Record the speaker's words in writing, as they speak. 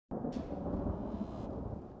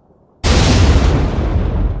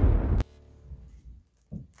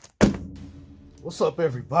What's up,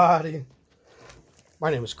 everybody? My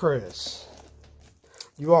name is Chris.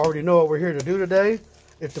 You already know what we're here to do today.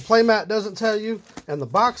 If the playmat doesn't tell you and the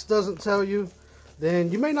box doesn't tell you,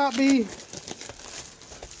 then you may not be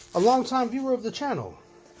a long-time viewer of the channel.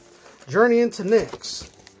 Journey into Nyx.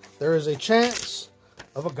 There is a chance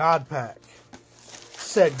of a God pack.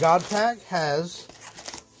 Said God pack has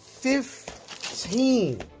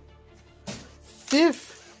 15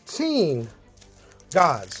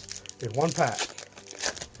 gods in one pack.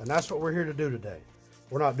 And that's what we're here to do today.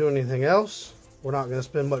 We're not doing anything else. We're not going to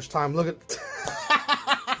spend much time looking.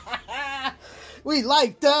 We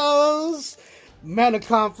like those. Mana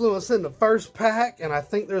Confluence in the first pack. And I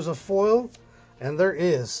think there's a foil. And there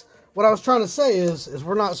is. What I was trying to say is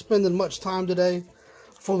we're not spending much time today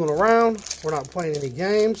fooling around. We're not playing any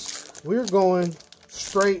games. We're going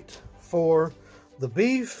straight for the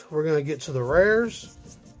beef. We're going to get to the rares.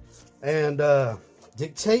 And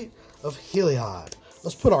Dictate of Heliod.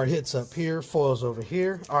 Let's put our hits up here. Foils over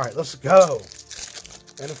here. All right, let's go.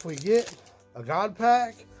 And if we get a God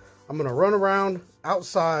pack, I'm going to run around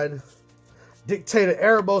outside. Dictate of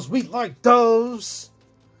Erebos. We like those.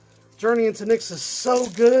 Journey into Nyx is so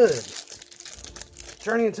good.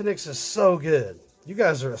 Journey into Nyx is so good. You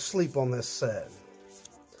guys are asleep on this set.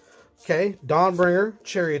 Okay, Dawnbringer,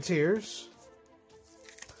 Charioteers.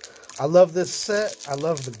 I love this set. I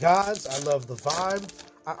love the gods. I love the vibe.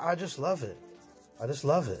 I just love it. I just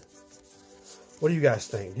love it. What do you guys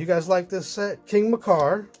think? Do you guys like this set? King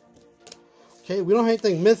Makar. Okay, we don't have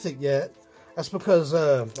anything mythic yet. That's because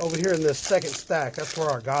over here in this second stack, that's where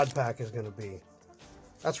our God pack is going to be.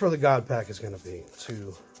 That's where the God pack is going to be.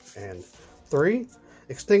 2 and 3.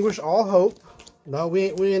 Extinguish all hope. No,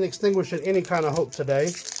 we ain't extinguishing any kind of hope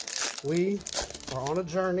today. We are on a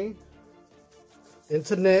journey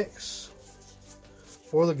into Nyx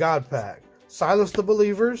for the God pack. Silence the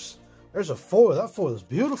Believers. There's a foil. That foil is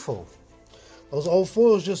beautiful. Those old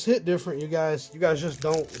foils just hit different, you guys. You guys just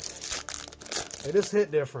don't. They just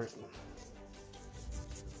hit different.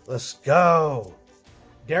 Let's go.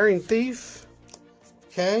 Daring Thief.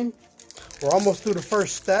 Okay. We're almost through the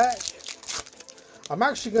first stack. I'm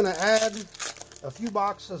actually going to add a few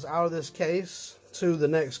boxes out of this case to the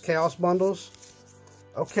next Chaos bundles.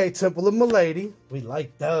 Okay, Temple of Milady. We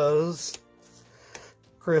like those.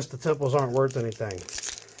 Chris, the temples aren't worth anything.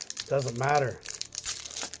 Doesn't matter.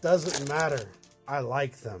 Doesn't matter. I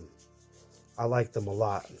like them. I like them a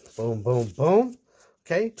lot. Boom, boom, boom.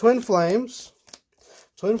 Okay, Twin Flames.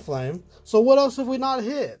 Twin Flame. So what else have we not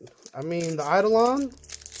hit? I mean, the Eidolon.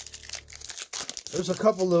 There's a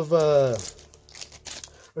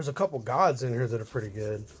couple gods in here that are pretty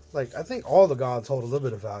good. Like, I think all the gods hold a little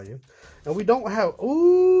bit of value. And we don't have...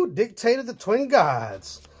 Ooh, Dictate of the Twin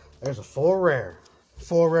Gods. There's a full rare.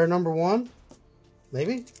 Full rare number 1.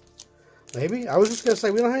 Maybe? Maybe? I was just going to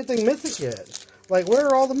say, we don't have anything mythic yet. Like, where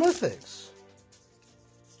are all the mythics?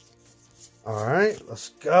 Alright, let's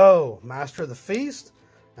go. Master of the Feast.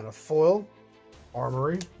 And a foil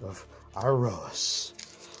Armory of Iroas.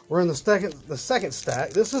 We're in the second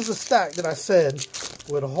stack. This is the stack that I said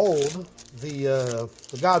would hold the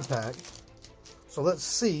God pack. So let's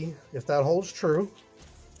see if that holds true.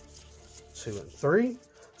 2 and 3.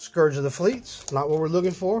 Scourge of the Fleets. Not what we're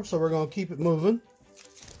looking for, so we're going to keep it moving.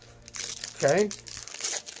 Okay.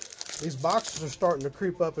 These boxes are starting to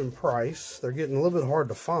creep up in price. They're getting a little bit hard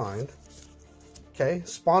to find. Okay.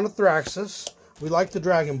 Spawn of Thraxus. We like the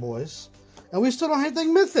Dragon Boys. And we still don't have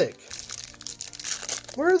anything mythic.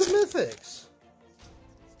 Where are the mythics?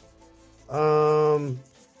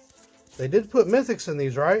 They did put mythics in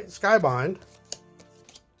these, right? Skybind.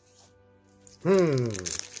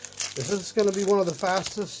 Is this going to be one of the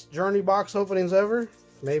fastest Journey box openings ever?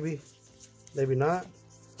 Maybe. Maybe not.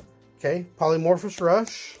 Okay. Polymorphous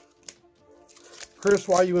Rush. Chris,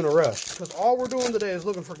 why are you in a rush? Because all we're doing today is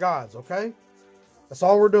looking for gods, okay? That's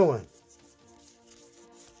all we're doing.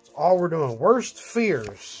 That's all we're doing. Worst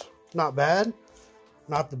Fears. Not bad.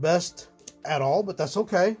 Not the best at all, but that's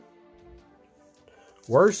okay.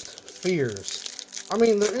 Worst Fears. I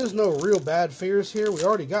mean, there is no real bad fears here. We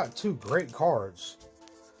already got 2 great cards.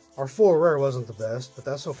 Our full rare wasn't the best, but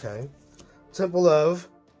that's okay. Temple of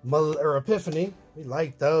Epiphany. We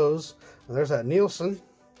like those. And there's that Nielsen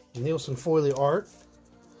foily art.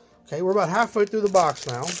 Okay, we're about halfway through the box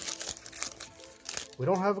now. We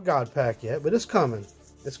don't have a God pack yet, but it's coming.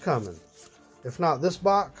 It's coming. If not this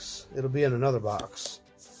box, it'll be in another box.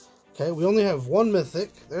 Okay, we only have 1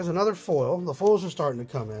 mythic. There's another foil. The foils are starting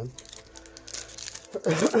to come in.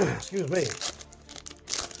 Excuse me.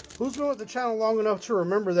 Who's been with the channel long enough to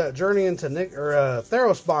remember that Journey into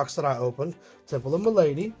Theros box that I opened? Temple of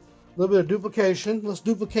Milady. A little bit of duplication. Let's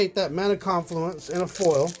duplicate that Mana Confluence in a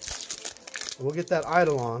foil. And we'll get that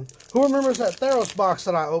Eidolon. Who remembers that Theros box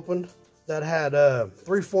that I opened that had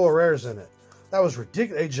 3 foil rares in it? That was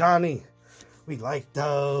ridiculous. Hey, Johnny. We like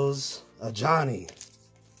those. Johnny.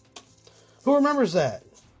 Who remembers that?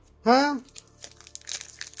 Huh?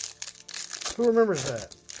 Who remembers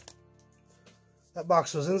that? That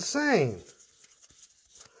box was insane.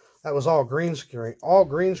 That was all green screen. All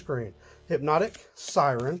green screen. Hypnotic,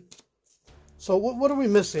 Siren. So what are we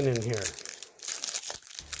missing in here?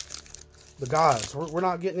 The gods. We're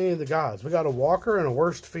not getting any of the gods. We got a Walker and a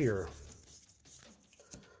Worst Fear.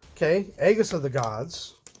 Okay. Aegis of the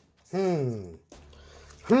Gods.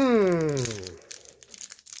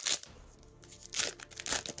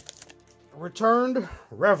 Returned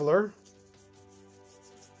Reveler.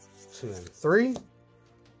 2 and 3.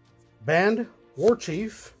 Banned War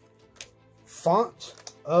Chief. Font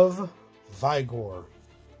of Vigor.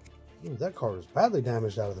 Ooh, that card is badly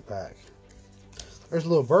damaged out of the pack. There's a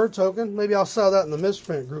little bird token. Maybe I'll sell that in the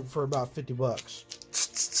misprint group for about 50 bucks.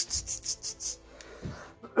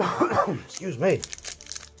 Excuse me.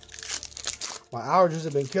 My allergies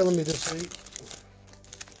have been killing me this week.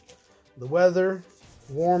 The weather,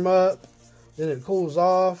 warm up, then it cools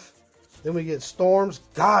off. Then we get storms.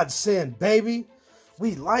 Godsend, baby.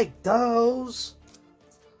 We like those.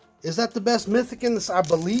 Is that the best mythic in the set? I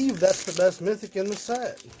believe that's the best mythic in the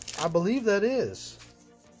set. I believe that is.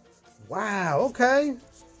 Wow, okay.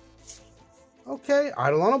 Okay,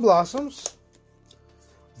 Eidolon of Blossoms.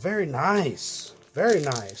 Very nice. Very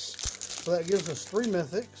nice. So that gives us 3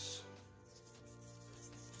 mythics.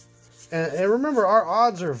 And remember, our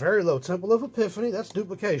odds are very low. Temple of Epiphany, that's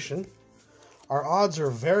duplication. Our odds are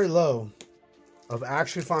very low of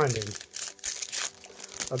actually finding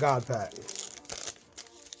a God pack.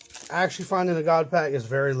 Actually finding a God pack is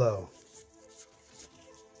very low.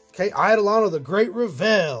 Okay, Eidolon of the Great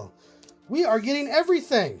Reveal. We are getting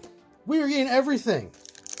everything. We are getting everything.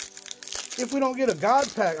 If we don't get a God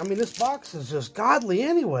pack, I mean, this box is just godly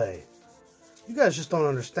anyway. You guys just don't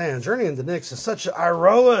understand. Journey into Nyx is such an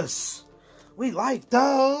Iroas. We like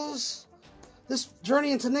those. This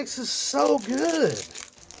Journey into Nyx is so good.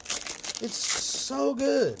 It's so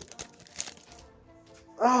good.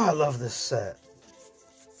 Oh, I love this set.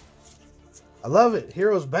 I love it.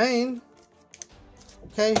 Hero's Bane.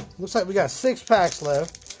 Okay, looks like we got 6 packs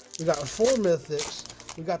left. We got 4 mythics.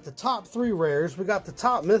 We got the top 3 rares. We got the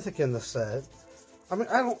top mythic in the set. I mean,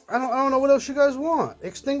 I don't know what else you guys want.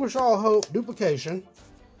 Extinguish All Hope, duplication.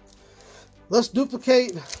 Let's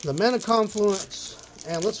duplicate the Mana Confluence,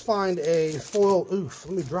 and let's find a foil. Oof,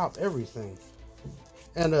 let me drop everything.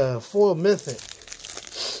 And a foil mythic.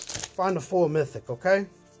 Find a foil mythic, okay?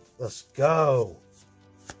 Let's go.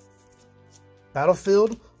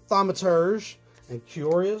 Battlefield, Thaumaturge, and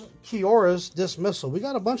Kiora's Dismissal. We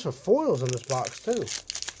got a bunch of foils in this box, too.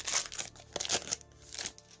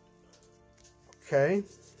 Okay.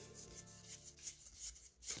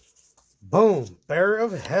 Boom. Bearer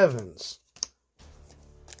of Heavens.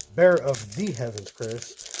 Bearer of the Heavens,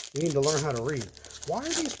 Chris. You need to learn how to read. Why are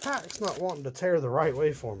these packs not wanting to tear the right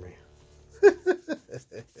way for me?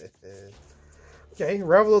 Okay.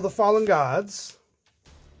 Revel of the Fallen Gods.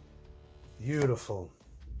 Beautiful.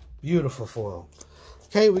 Beautiful foil.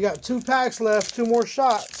 Okay, we got 2 packs left. 2 more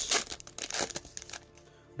shots.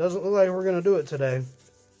 Doesn't look like we're going to do it today.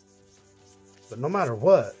 But no matter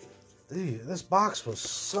what, dude, this box was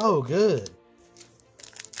so good.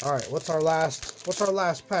 All right, what's our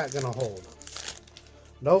last pack going to hold?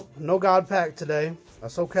 Nope, no God pack today.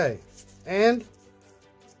 That's okay. And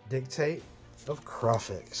Dictate of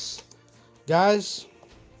Kruphix. Guys,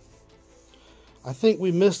 I think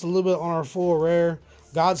we missed a little bit on our full rare.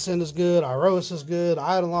 Godsend is good. Iroas is good.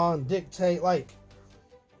 Eidolon, Dictate. Like,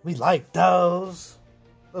 we like those.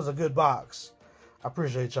 That was a good box. I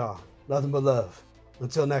appreciate y'all. Nothing but love.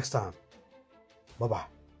 Until next time. Bye-bye.